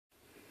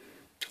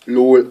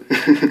Lol.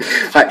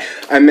 Hi,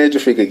 I'm Major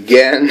Freak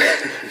again.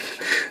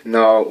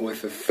 Now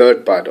with the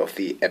third part of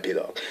the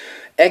epilogue.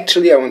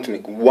 Actually, I want to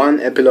make one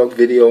epilogue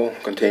video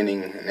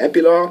containing an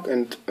epilogue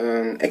and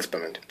an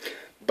experiment.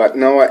 But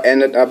now I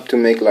ended up to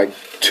make like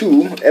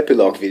 2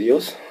 epilogue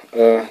videos,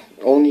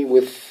 only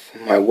with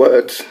my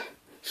words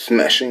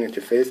smashing at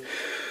your face.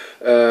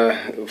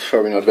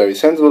 Probably not very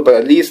sensible, but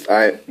at least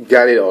I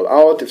got it all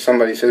out. If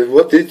somebody says,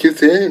 what did you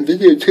say in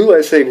video 2?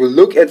 I say, well,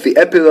 look at the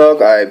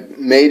epilogue. I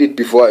made it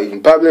before I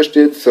even published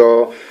it,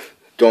 so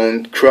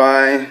don't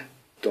cry,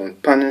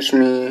 don't punish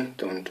me,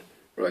 don't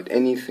write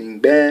anything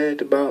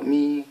bad about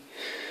me.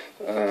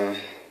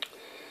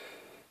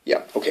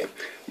 Yeah, okay.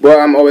 Well,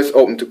 I'm always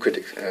open to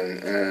critics.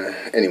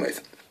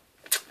 Anyways,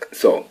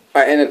 so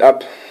I ended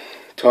up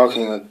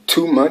talking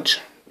too much.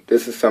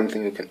 This is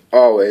something you can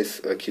always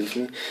accuse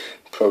me.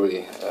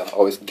 Probably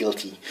always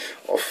guilty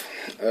of.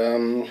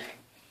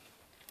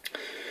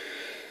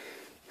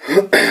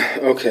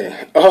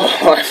 Okay.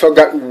 Oh, I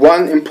forgot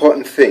one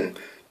important thing.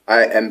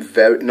 I am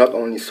not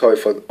only sorry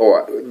for.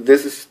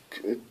 This is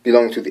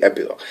belonging to the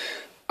epilogue.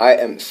 I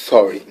am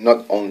sorry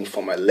not only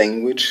for my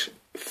language,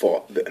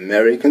 for the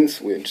Americans,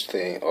 which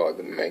they, or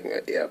the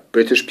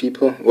British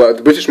people. Well,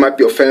 the British might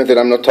be offended that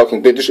I'm not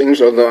talking British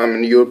English, although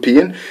I'm a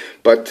European,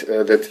 but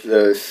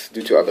that's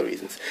due to other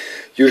reasons.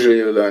 Usually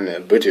you learn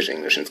British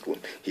English in school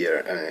here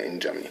in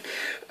Germany.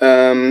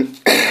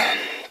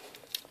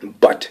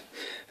 But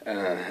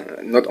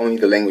not only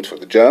the language for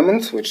the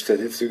Germans, which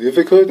said it's too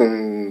difficult,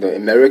 and the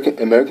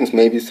Americans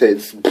maybe say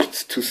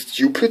it's too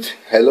stupid.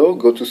 Hello,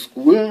 go to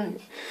school,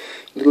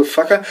 little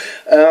fucker.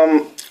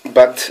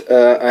 But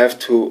I have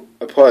to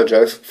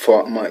apologize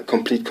for my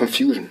complete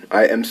confusion.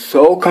 I am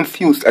so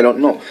confused, I don't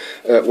know.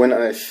 When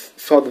I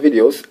saw the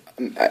videos,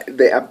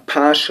 they are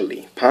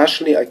partially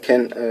I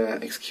can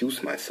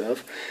excuse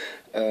myself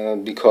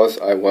because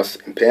I was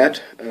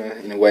impaired.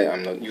 In a way,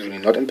 I'm usually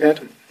not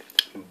impaired.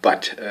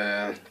 But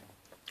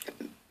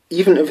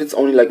even if it's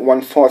only like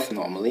 1/4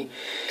 normally,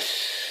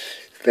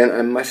 then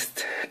I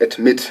must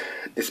admit,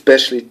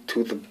 especially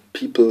to the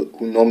people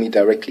who know me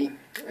directly,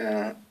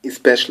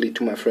 especially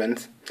to my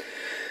friends,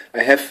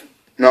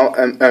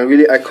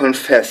 I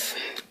confess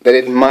that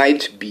it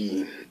might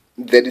be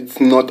that it's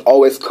not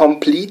always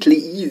completely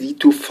easy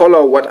to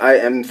follow what I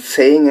am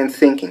saying and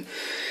thinking.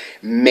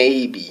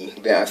 Maybe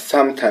there are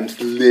sometimes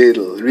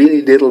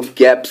really little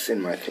gaps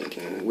in my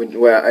thinking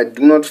where I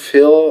do not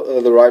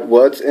fill the right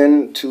words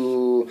in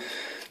to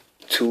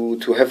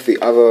have the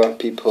other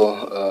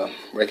people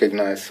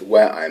recognize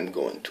where I'm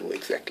going to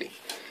exactly.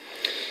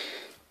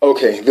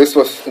 Okay, this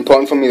was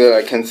important for me that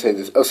I can say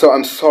this. So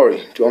I'm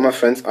sorry to all my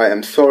friends. I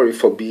am sorry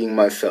for being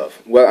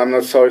myself. Well, I'm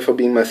not sorry for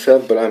being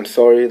myself, but I'm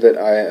sorry that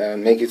I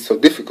make it so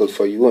difficult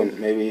for you, and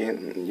maybe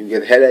you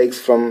get headaches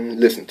from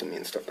listening to me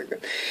and stuff like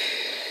that.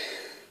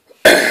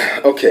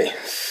 Okay,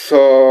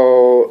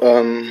 so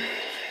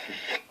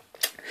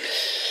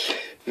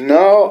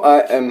now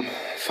I am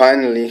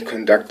finally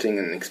conducting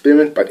an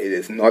experiment, but it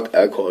is not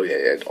alcohol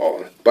at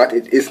all. But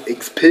it is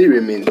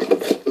experiment.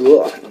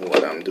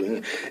 What I'm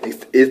doing,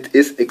 it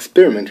is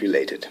experiment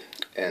related,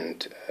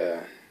 and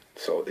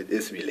so it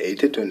is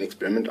related to an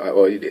experiment I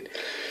already did.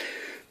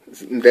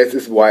 That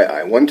is why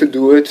I want to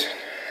do it.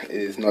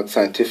 It is not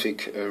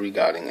scientific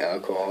regarding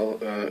alcohol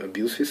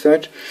abuse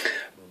research,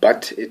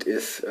 but it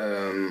is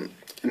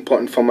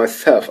important for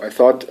myself. I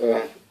thought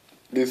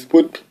this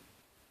would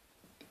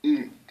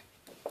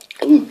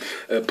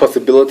a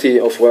possibility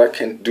of what I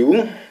can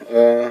do,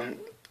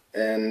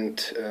 and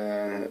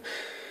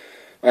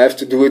I have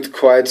to do it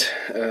quite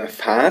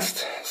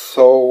fast,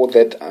 so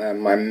that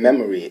my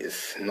memory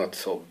is not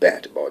so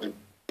bad about it.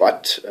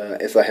 But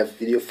as I have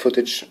video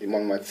footage,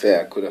 one might say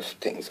I could have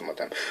taken some more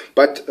time.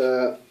 But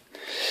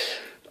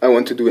I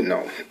want to do it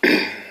now.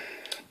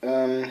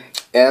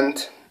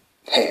 And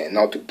hey,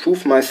 now to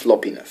prove my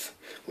sloppiness,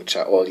 which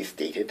I already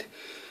stated,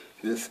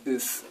 this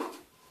is...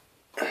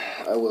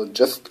 I will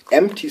just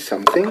empty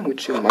something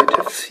which you might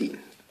have seen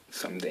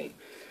someday.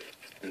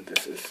 And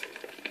this is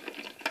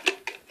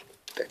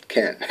that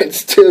can. It's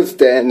still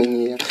standing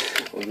here,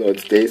 although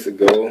it's days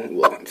ago.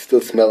 Well, it's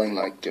still smelling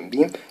like Jim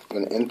Beam. I'm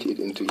going to empty it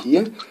into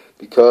here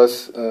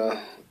because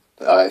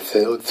I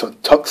feel it's so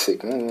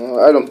toxic.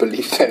 I don't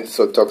believe that it's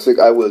so toxic.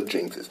 I will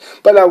drink this.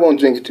 But I won't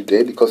drink it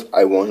today because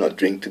I will not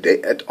drink today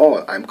at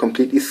all. I'm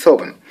completely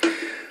sober.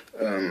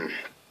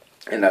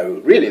 And I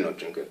will really not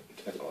drink it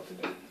at all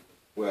today.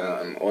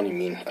 Well, I only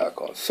mean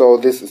alcohol. So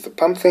this is the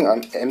pump thing.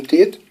 I'm empty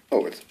it.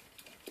 Oh, it's...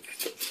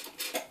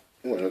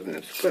 Well, not in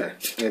its spray.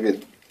 Maybe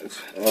it's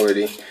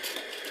already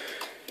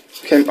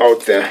came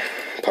out there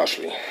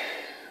partially.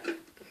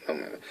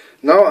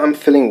 Now I'm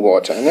filling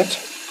water in it.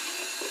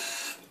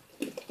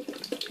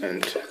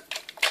 And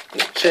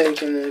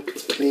shaking it,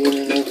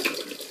 cleaning it.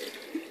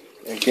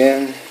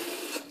 Again.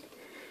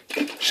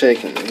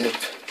 Shaking it.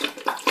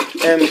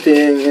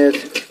 Emptying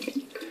it.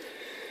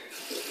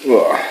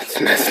 Oh, it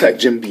smells like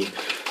Jim Beam.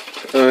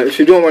 If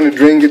you don't want to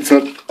drink, it's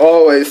not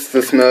always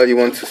the smell you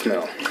want to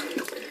smell.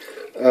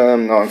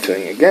 Now I'm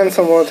filling again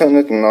some water in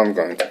it, and now I'm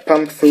going to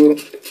pump through.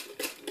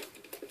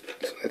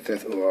 So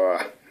That's, oh,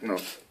 no.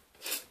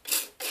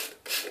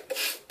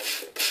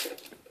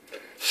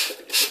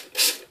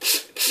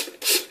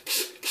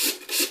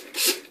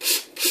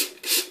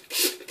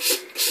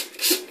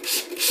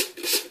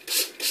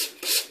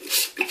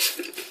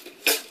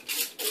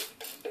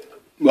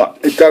 Well,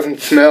 it doesn't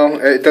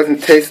smell, it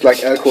doesn't taste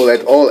like alcohol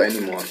at all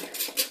anymore.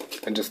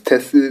 I just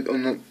tested it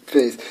on the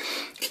face.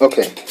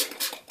 Okay,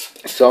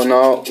 so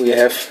now we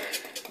have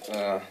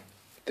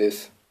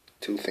these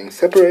two things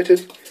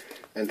separated,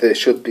 and they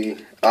should be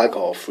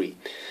alcohol free.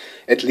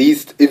 At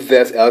least if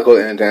there's alcohol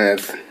in it, then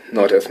it's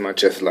not as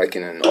much as like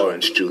in an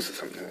orange juice or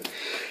something like that.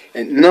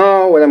 And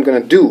now what I'm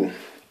gonna do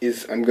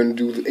is I'm gonna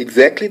do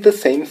exactly the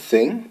same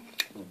thing,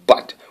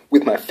 but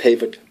with my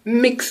favorite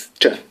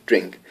mixture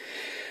drink.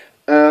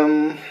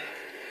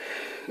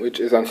 Which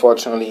is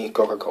unfortunately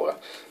Coca-Cola.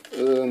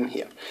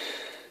 Here.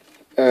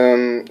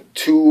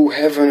 To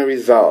have a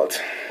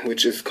result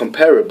which is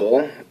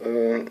comparable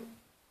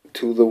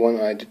to the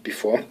one I did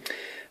before,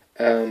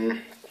 I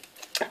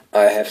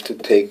have to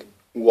take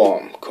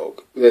warm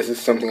Coke. This is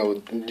something I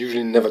would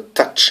usually never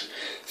touch,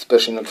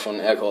 especially not for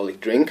an alcoholic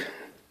drink.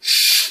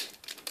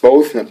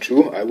 Both not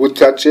true. I would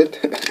touch it,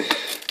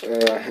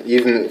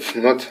 even if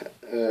not.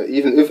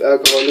 Even if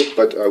alcoholic,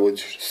 but I would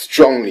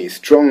strongly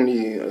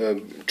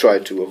try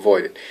to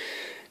avoid it.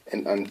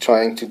 And I'm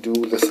trying to do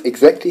this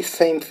exactly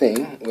same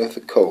thing with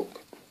the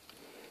Coke.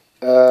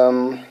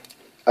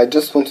 I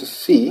just want to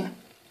see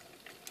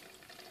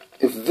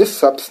if this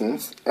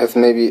substance has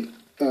maybe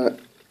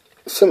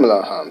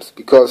similar harms,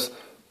 because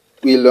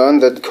we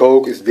learned that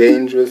Coke is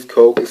dangerous.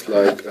 Coke is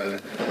like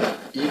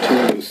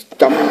eating your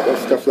stomach or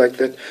stuff like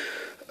that.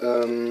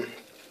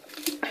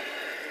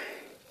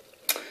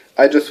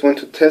 I just want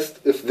to test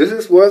if this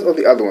is worse or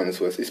the other one is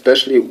worse,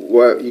 especially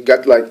where you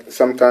got like,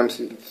 sometimes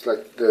it's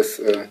like this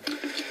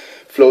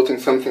floating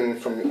something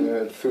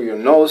from through your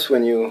nose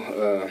when you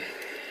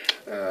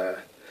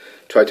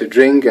try to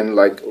drink, and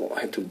like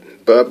had to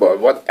burp or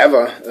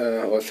whatever,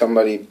 or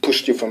somebody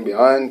pushed you from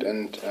behind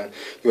and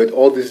you had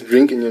all this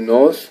drink in your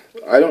nose.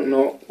 I don't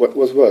know what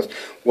was worse.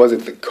 Was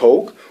it the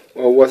Coke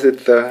or was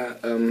it the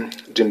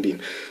Jim Beam?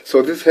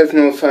 So this has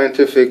no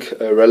scientific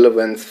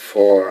relevance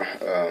for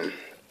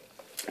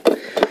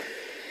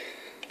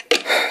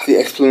the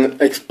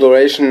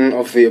exploration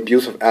of the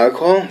abuse of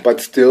alcohol,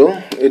 but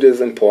still it is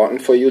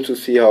important for you to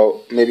see how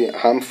maybe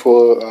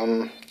harmful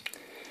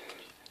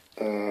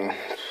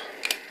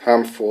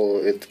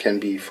it can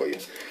be for you.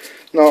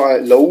 Now I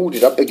load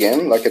it up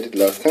again like I did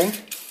last time.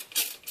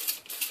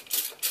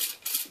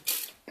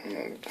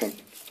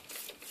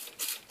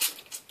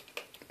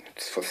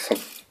 It's for some.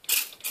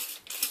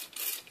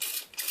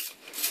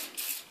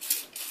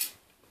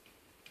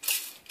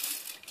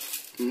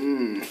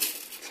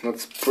 It's not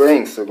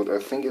spraying so good. I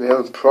think it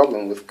has a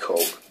problem with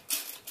Coke.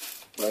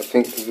 I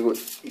think it would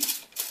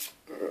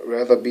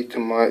rather be to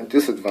my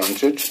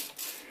disadvantage,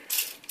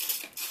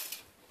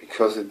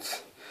 because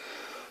it's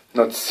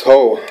not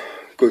so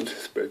good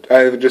spread.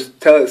 I will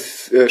just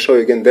show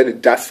you again that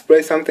it does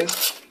spray something.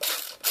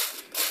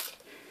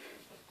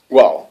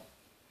 Wow.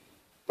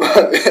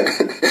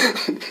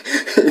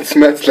 It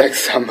smells like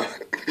summer.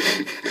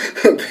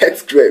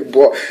 That's great.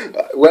 Boy,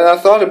 when I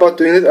thought about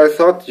doing it, I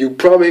thought you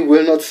probably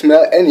will not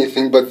smell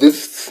anything, but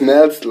this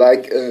smells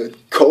like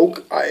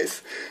Coke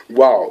ice.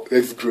 Wow,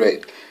 that's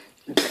great.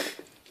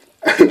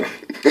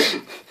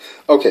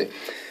 Okay,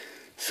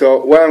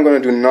 so what I'm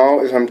going to do now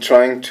is I'm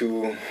trying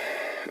to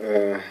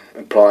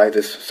apply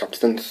this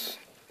substance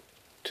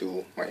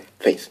to my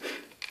face.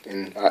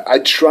 And I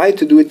tried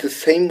to do it the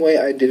same way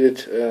I did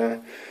it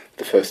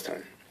the first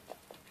time.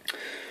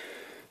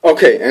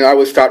 Okay, and I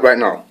will start right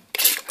now.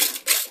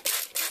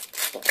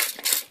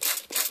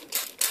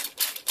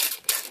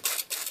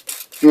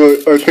 No,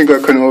 I think I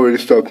can already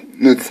stop.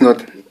 It's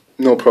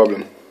no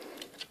problem.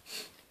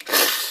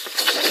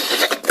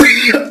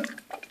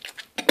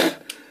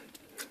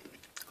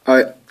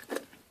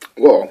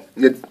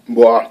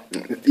 Wow,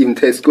 it even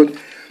tastes good.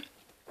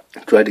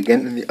 Try it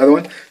again in the other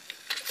one.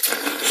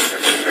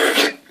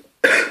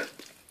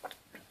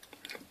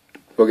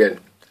 Forget it.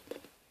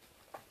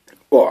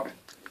 Oh,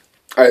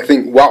 I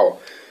think, wow.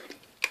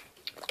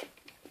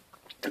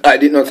 I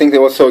did not think they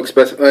were so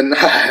expensive.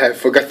 I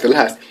forgot the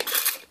last.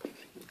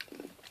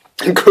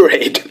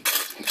 Great.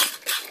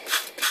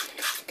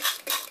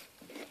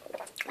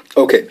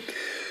 Okay.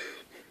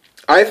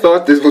 I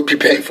thought this would be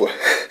painful.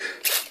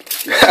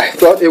 I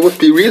thought it would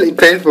be really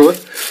painful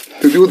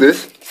to do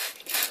this,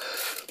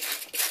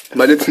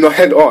 but it's not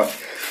at all.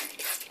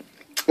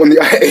 On the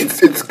eye,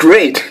 it's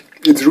great.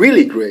 It's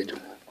really great.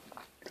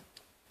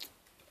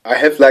 I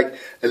have like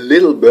a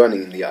little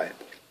burning in the eye.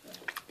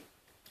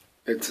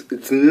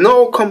 It's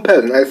no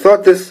comparison. I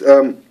thought this.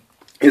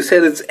 You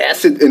said it's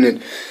acid in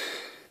it,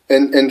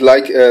 and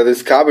like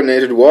this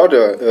carbonated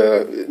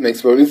water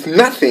makes well. It's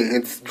nothing.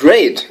 It's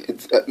great.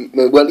 It's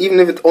well, even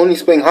if it's only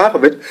spraying half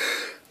of it.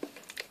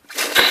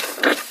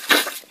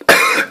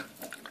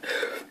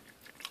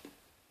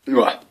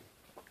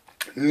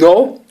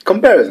 No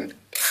comparison.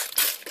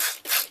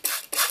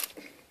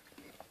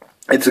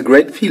 It's a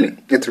great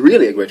feeling. It's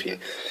really a great feeling.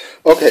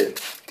 Okay,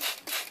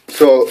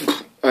 so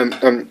I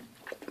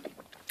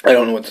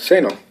don't know what to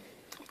say now.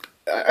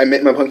 I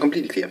made my point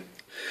completely clear.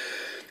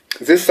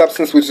 This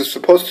substance which is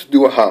supposed to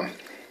do harm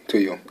to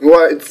you.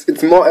 Well,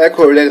 it's more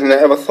alcohol related than I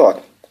ever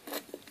thought.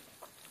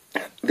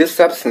 This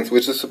substance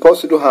which is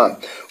supposed to do harm,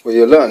 where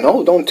you learn,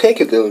 oh, don't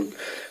take it, little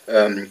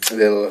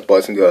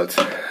boys and girls.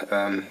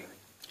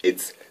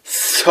 It's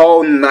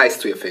so nice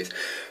to your face.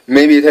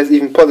 Maybe it has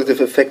even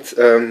positive effects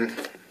to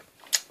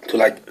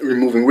like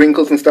removing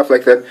wrinkles and stuff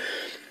like that.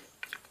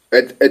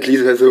 At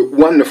least it has a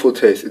wonderful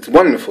taste. It's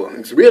wonderful.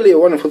 It's really a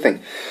wonderful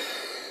thing.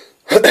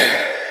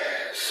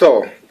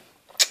 So,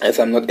 as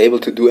I'm not able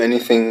to do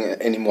anything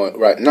anymore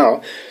right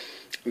now,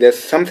 there's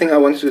something I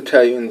wanted to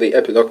tell you in the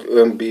epilogue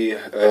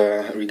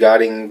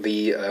regarding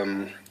the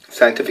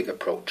scientific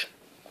approach.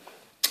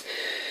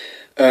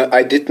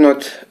 I did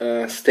not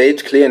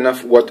state clear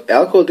enough what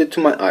alcohol did to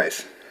my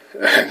eyes.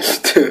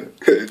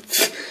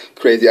 It's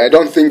crazy. I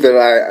don't think that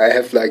I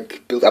have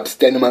like built up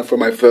stamina for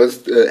my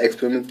first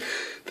experiment.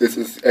 This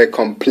is a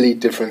complete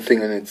different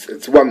thing, and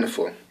it's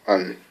wonderful.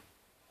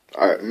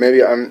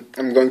 Maybe I'm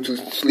going to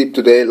sleep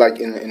today like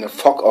in a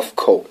fog of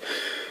coke.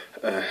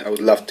 I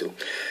would love to.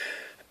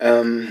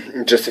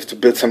 Just have to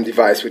build some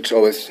device which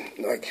always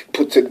like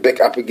puts it back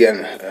up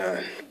again.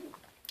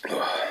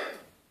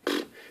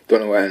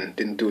 Don't know why I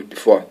didn't do it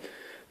before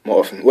more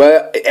often.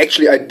 Well,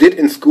 actually I did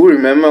in school.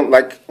 Remember,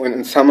 like when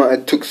in summer I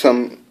took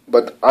some,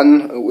 but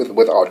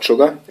without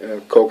sugar,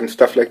 coke and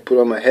stuff like put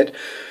on my head.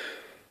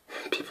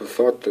 People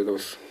thought that it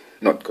was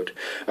not good.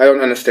 I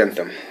don't understand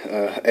them,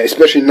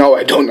 especially now.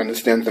 I don't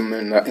understand them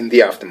in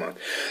the aftermath.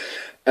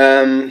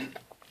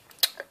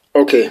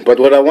 Okay, but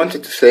what I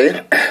wanted to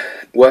say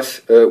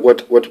was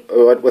what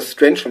was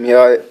strange for me.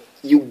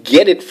 You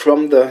get it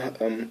from the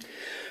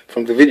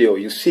video.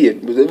 You see it.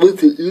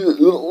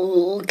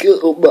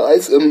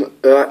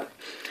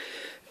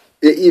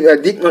 I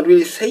did not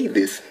really say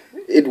this.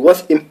 It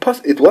was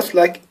impossible. It was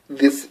like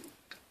this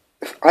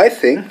eye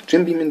thing,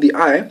 Jim Beam in the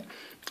eye.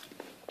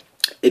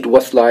 It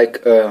was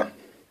like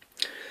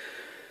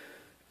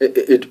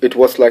it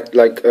was like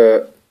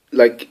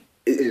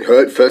it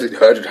hurt first. It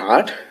hurted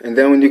hard, and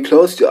then when you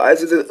closed your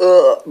eyes, it said,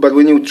 but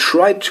when you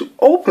tried to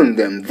open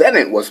them, then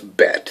it was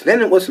bad.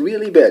 Then it was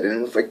really bad, and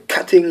it was like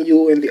cutting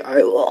you in the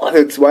eye.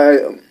 That's why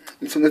I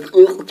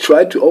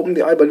tried to open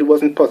the eye, but it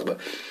wasn't possible.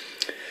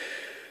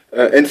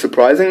 And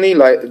surprisingly,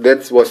 like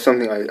that was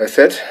something I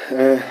said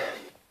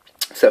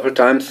several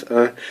times.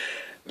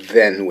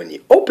 Then when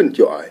you opened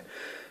your eye.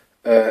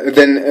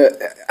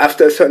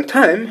 After a certain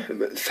time,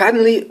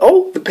 suddenly,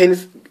 the pain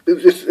is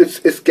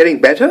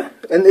getting better,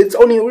 and it's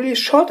only a really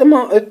short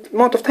amount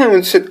of time.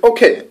 And said,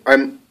 okay,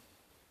 I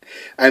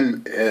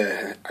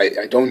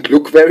don't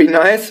look very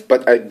nice,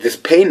 but this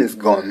pain is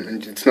gone,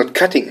 and it's not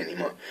cutting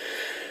anymore.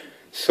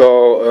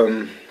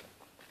 So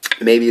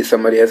maybe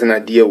somebody has an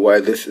idea why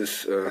this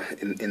is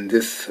in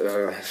this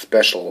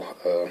special.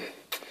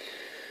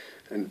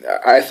 And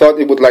I thought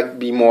it would like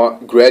be more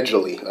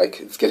gradually, like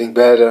it's getting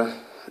better.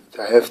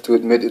 I have to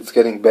admit it's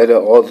getting better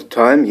all the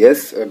time,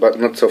 yes, but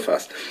not so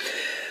fast.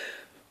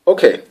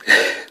 Okay.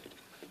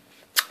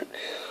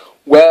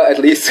 Well, at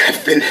least I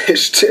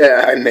finished.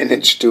 I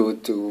managed to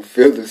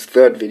fill this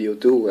third video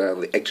too.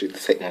 Well, actually the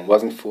second one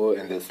wasn't full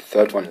and the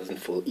third one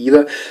isn't full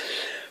either.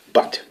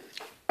 But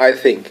I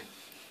think,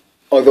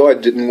 although I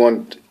didn't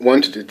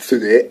wanted it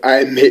today,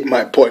 I made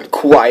my point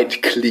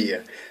quite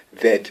clear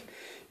that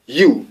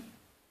you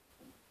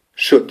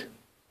should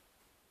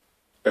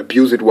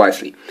abuse it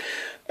wisely.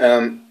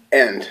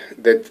 And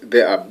that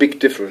there are big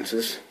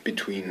differences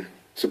between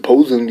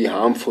supposedly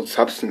harmful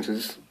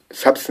substances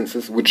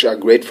which are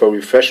great for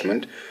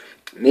refreshment,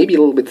 maybe a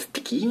little bit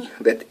sticky.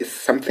 That is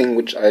something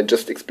which I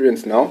just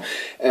experienced now,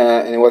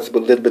 and it was a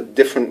little bit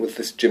different with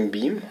this Jim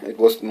Beam. It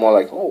was more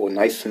like, oh, a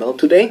nice smell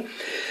today,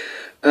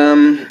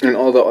 and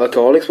all the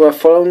alcoholics were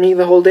following me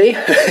the whole day.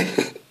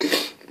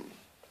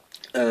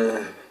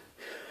 I'm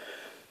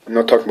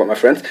not talking about my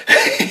friends.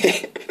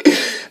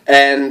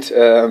 And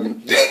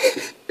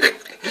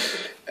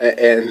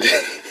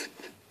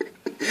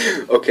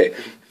okay,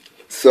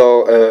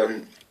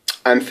 so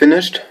I'm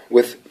finished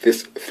with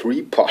this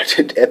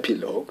 3-parted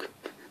epilogue.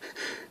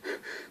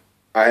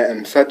 I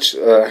am such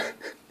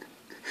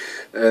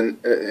an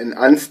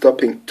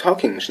unstopping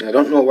talking machine. I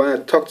don't know why I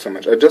talked so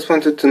much. I just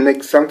wanted to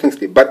make something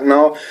clear. But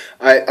now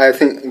I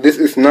think this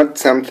is not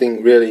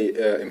something really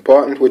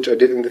important which I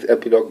did in this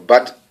epilogue,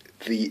 but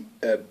the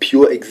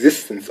pure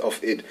existence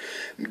of it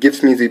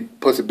gives me the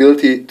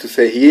possibility to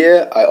say,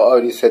 here I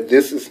already said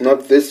this is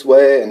not this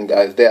way, and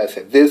there I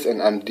said this,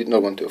 and I did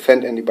not want to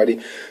offend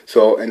anybody.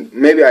 So, and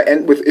maybe I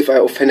end with, if I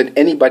offended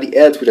anybody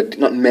else, which I did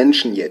not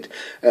mention yet.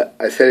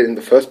 I said it in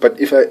the first, but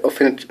if I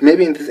offended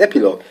maybe in this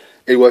epilogue,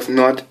 it was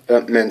not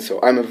meant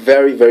so. I'm a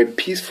very, very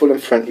peaceful and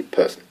friendly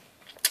person.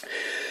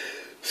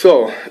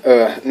 So,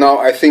 now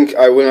I think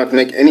I will not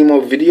make any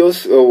more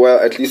videos, well,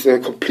 at least on a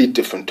complete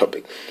different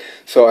topic.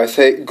 So I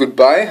say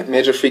goodbye,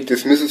 Major Freak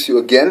dismisses you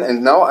again,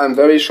 and now I'm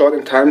very short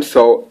in time,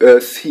 so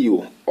see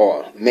you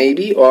all.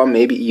 Maybe, or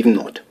maybe even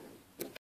not.